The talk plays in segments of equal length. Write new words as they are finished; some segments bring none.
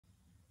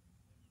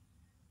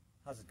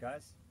How's it,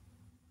 guys?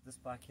 This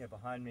bike here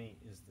behind me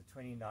is the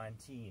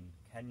 2019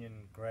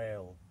 Canyon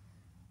Grail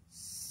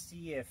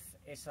CF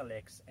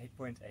SLX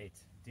 8.8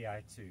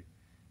 Di2.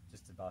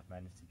 Just about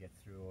managed to get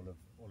through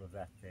all of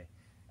that there.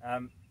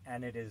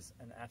 And it is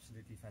an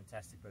absolutely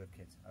fantastic bit of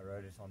kit. I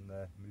rode it on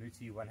the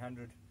Maloti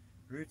 100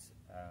 route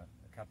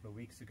a couple of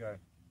weeks ago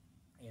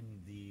in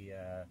the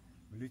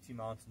Maloti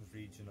Mountains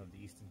region of the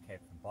Eastern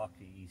Cape, from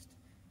Berkeley East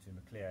to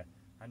Maclear,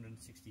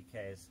 160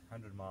 k's,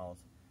 100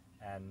 miles.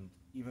 And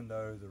even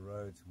though the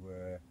roads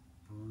were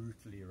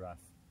brutally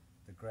rough,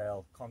 the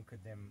Grail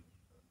conquered them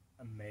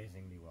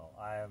amazingly well.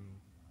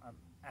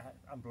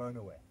 I'm blown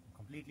away. I'm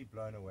completely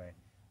blown away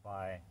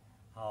by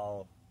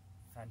how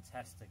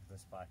fantastic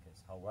this bike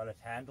is, how well it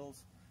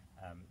handles,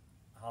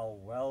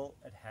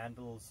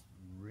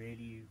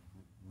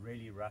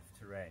 really rough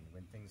terrain.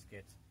 When things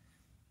get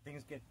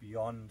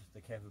beyond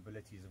the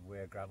capabilities of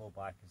where a gravel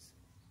bike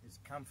is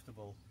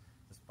comfortable,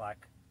 this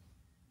bike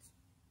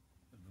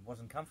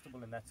wasn't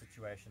comfortable in that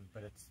situation,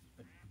 but it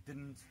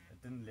didn't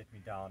let me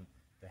down.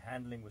 The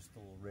handling was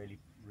still really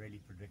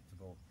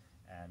predictable,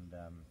 and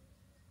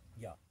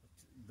yeah,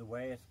 the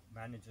way it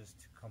manages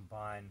to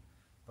combine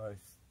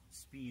both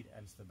speed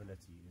and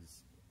stability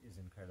is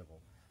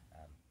incredible.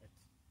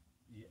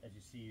 As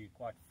you see,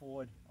 quite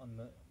forward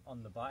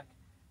on the bike,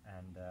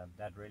 and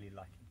that really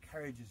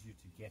encourages you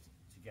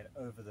to get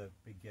over the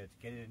big gear, to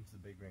get it into the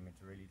big ring, and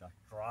to really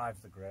drive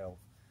the Grail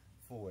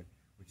forward,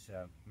 which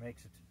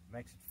makes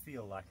it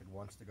feel like it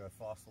wants to go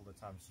fast all the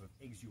time, sort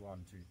of eggs you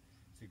on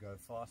to go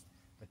fast.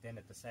 But then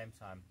at the same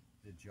time,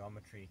 the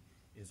geometry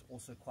is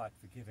also quite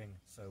forgiving,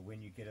 so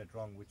when you get it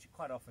wrong, which you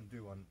quite often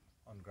do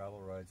on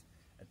gravel roads,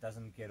 it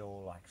doesn't get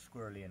all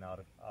squirrely and out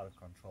of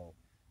control.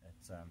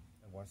 It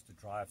wants to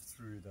drive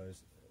through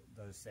those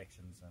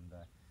sections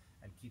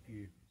and keep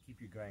you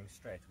going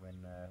straight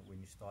when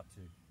you start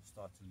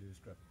to lose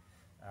grip.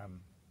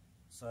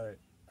 So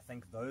I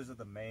think those are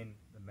the main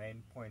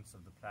points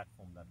of the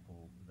platform that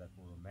will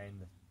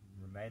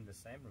remain the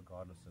same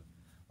regardless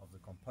of the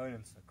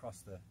components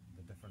across the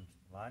different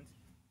lines.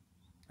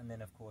 And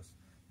then of course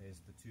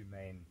there's the two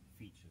main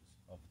features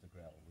of the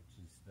Grail, which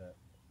is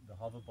the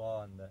hover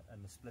bar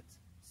and the split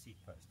seat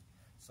post.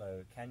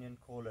 So Canyon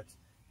call it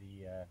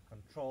the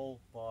control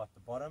bar at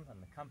the bottom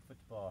and the comfort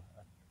bar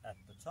at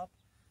the top.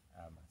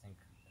 I think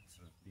it's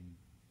sort of been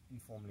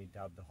informally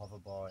dubbed the hover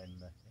bar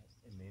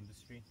in the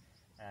industry,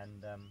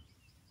 and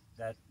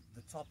that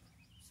the top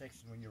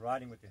section, when you're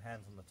riding with your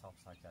hands on the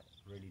tops like that,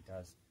 it really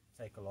does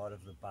take a lot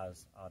of the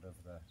buzz out of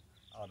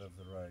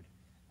the road.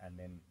 And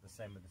then the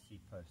same with the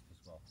seat post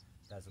as well.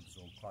 It does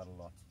absorb quite a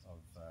lot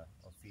of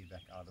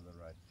feedback out of the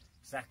road.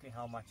 Exactly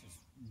how much is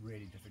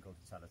really difficult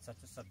to tell. It's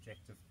such a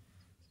subjective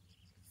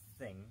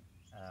thing,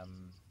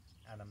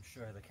 and I'm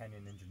sure the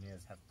Canyon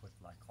engineers have put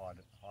hard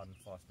and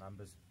fast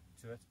numbers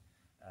to it.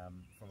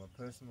 From a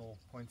personal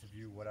point of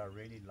view, what I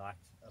really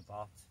liked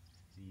about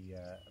the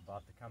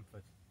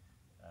comfort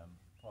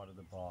part of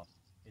the bar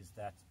is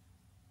that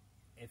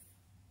if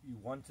you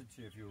wanted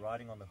to, if you're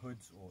riding on the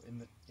hoods or in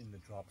the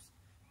drops,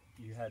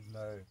 it had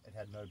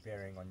no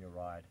bearing on your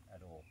ride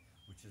at all,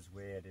 which is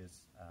where it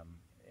is,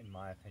 in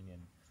my opinion,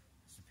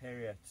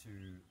 superior to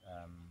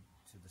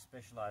the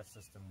Specialized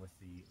system with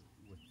the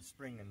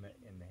spring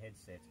in the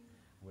headset,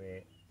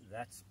 where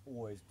that's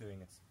always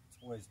doing its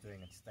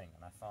thing.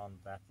 And I found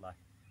that when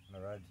I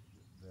rode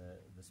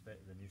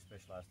the new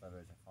Specialized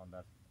Diverge, I found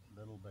that a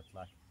little bit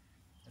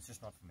it's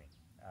just not for me.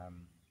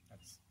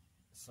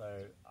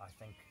 So I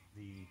think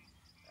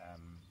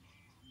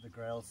the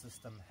Grail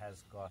system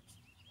has got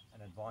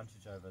an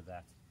advantage over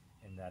that,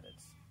 in that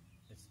it's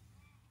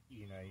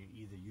you're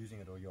either using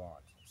it or you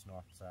aren't. It's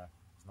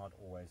not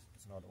always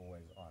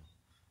on.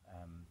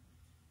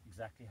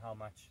 Exactly how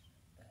much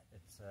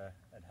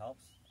it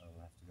helps,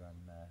 I'll have to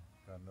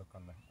go and look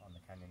on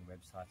the Canyon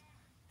website,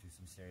 do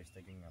some serious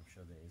digging. I'm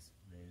sure there is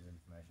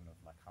information of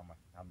how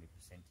many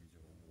percentage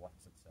or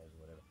watts it says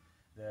or whatever.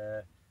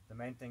 The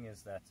main thing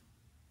is that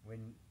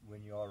when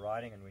you are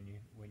riding and when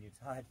you're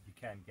tired, you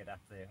can get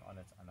up there on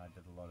it, and I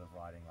did a lot of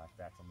riding like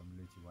that on the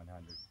Maloti 100,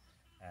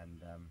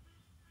 and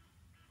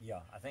yeah,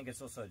 I think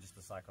it's also just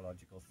a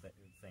psychological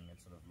thing. It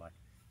sort of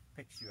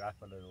picks you up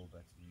a little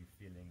bit, and you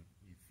feel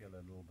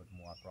a little bit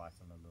more upright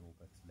and a little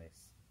bit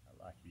less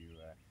like you're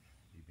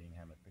being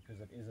hammered,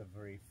 because it is a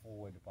very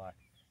forward bike,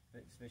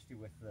 especially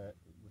with the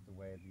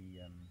way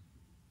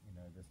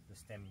the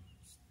stem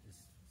is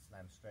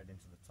slammed straight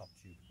into the top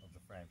tube of the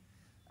frame.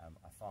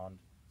 I found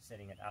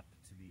setting it up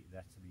to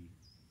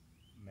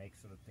make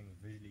sort of things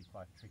visually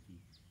quite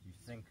tricky. You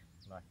think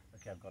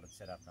okay, I've got it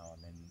set up now,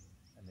 and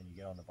then you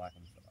get on the bike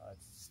and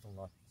it's still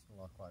not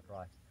quite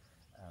right.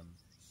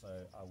 So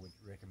I would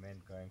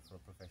recommend going for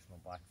a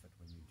professional bike fit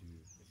if you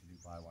do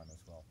buy one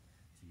as well,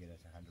 to get it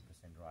 100%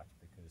 right,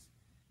 because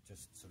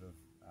just sort of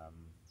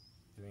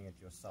doing it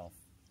yourself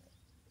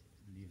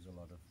leaves a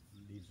lot of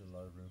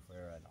room for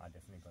error. And I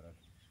definitely got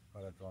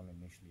it wrong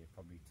initially. It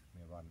probably took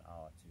me around an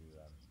hour to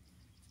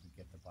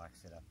get the bike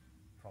set up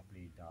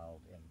properly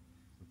dialed in,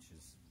 which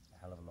is a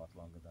hell of a lot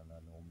longer than I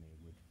normally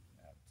would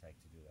take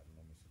to do that. I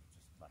normally sort of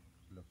just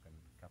look and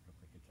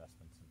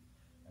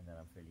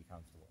fairly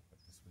comfortable. But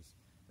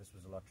this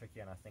was a lot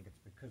trickier, and I think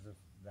it's because of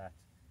that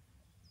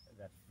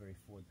very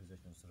forward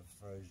position sort of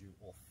throws you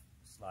off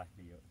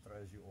slightly,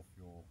 throws you off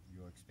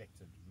your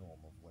expected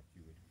norm of what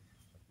you would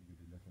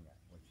be looking at,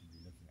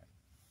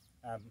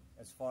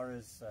 as far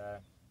as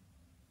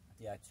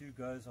Di2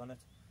 goes on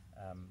it.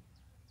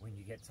 When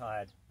you get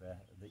tired,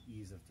 the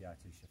ease of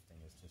Di2 shifting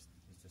is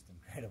just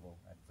incredible.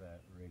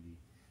 Really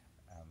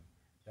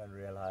don't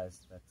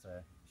realize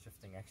that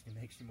shifting actually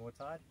makes you more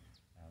tired.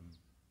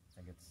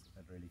 I think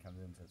it really comes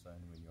into its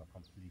own when you're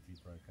completely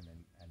broken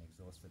and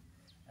exhausted.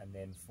 And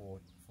then for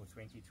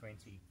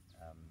 2020,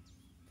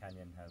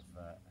 Canyon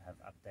have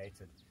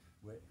updated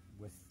with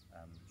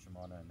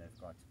Shimano, and they've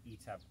got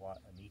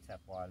an ETAP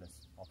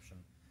wireless option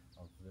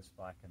of this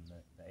bike and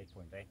the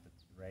 8.8, the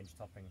range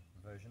topping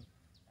version,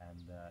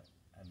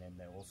 and then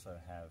they also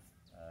have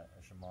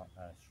a Shimano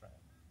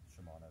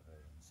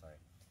version. Sorry,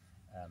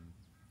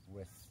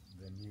 with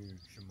the new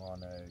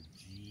Shimano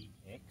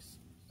GX.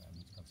 I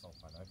need to consult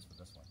my notes for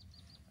this one.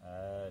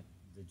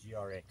 The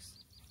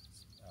GRX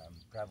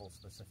gravel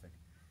specific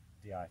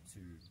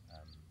Di2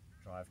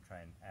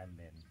 drivetrain, and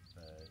then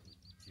the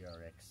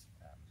GRX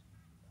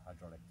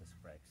hydraulic disc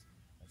brakes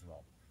as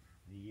well.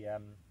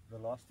 The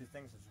last two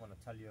things I just want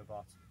to tell you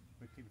about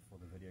quickly before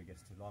the video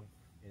gets too long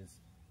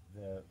is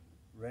the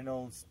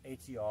Reynolds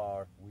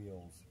ATR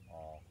wheels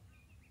are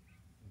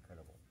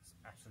incredible. It's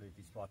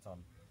absolutely spot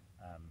on.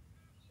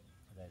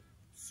 They're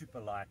super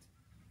light,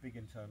 big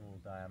internal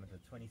diameter,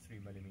 23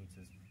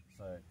 millimeters.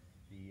 So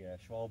the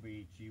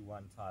Schwalbe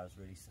G1 tires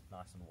really sit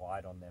nice and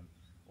wide on them.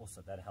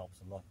 Also, that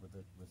helps a lot with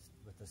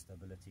the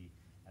stability,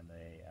 and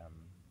they're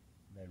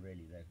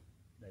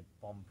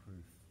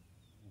bomb-proof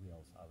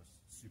wheels. I was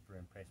super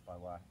impressed by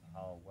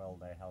how well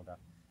they held up,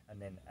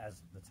 and then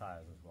as the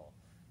tires as well.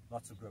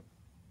 Lots of grip,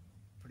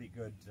 pretty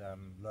good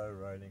low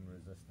rolling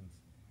resistance,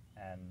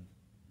 and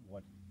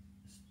what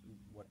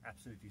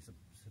absolutely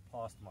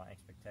surpassed my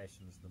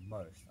expectations the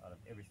most out of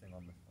everything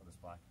on this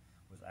bike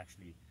was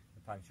actually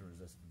the puncture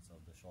resistance of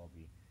the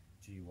Schwalbe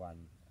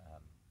G1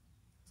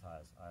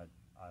 tires.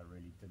 I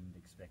really didn't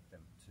expect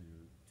them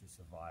to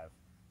survive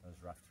those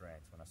rough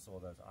terrains. When I saw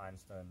those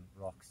ironstone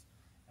rocks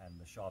and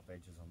the sharp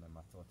edges on them,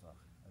 I thought, oh,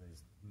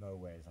 there's no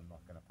ways I'm not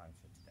going to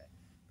puncture today.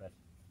 But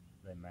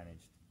they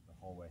managed the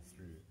whole way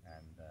through,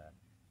 and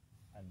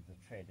the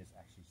tread is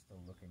actually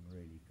still looking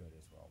really good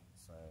as well.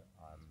 So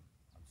I'm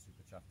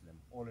super chuffed with them.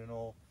 All in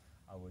all,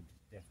 I would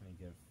definitely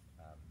give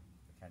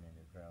the Canyon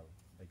Grail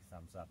a big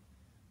thumbs up.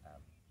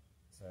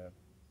 So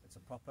it's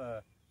a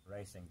proper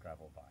racing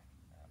gravel bike.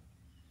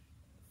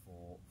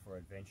 For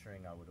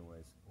adventuring, I would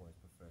always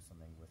prefer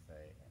something with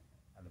a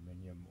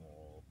aluminium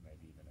or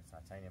maybe even a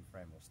titanium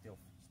frame or steel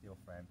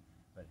frame.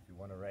 But if you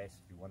want to race,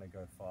 if you want to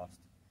go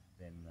fast,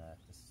 then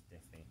this is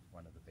definitely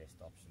one of the best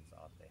options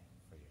out there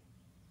for you.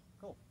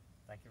 Cool.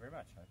 Thank you very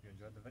much. I hope you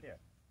enjoyed the video.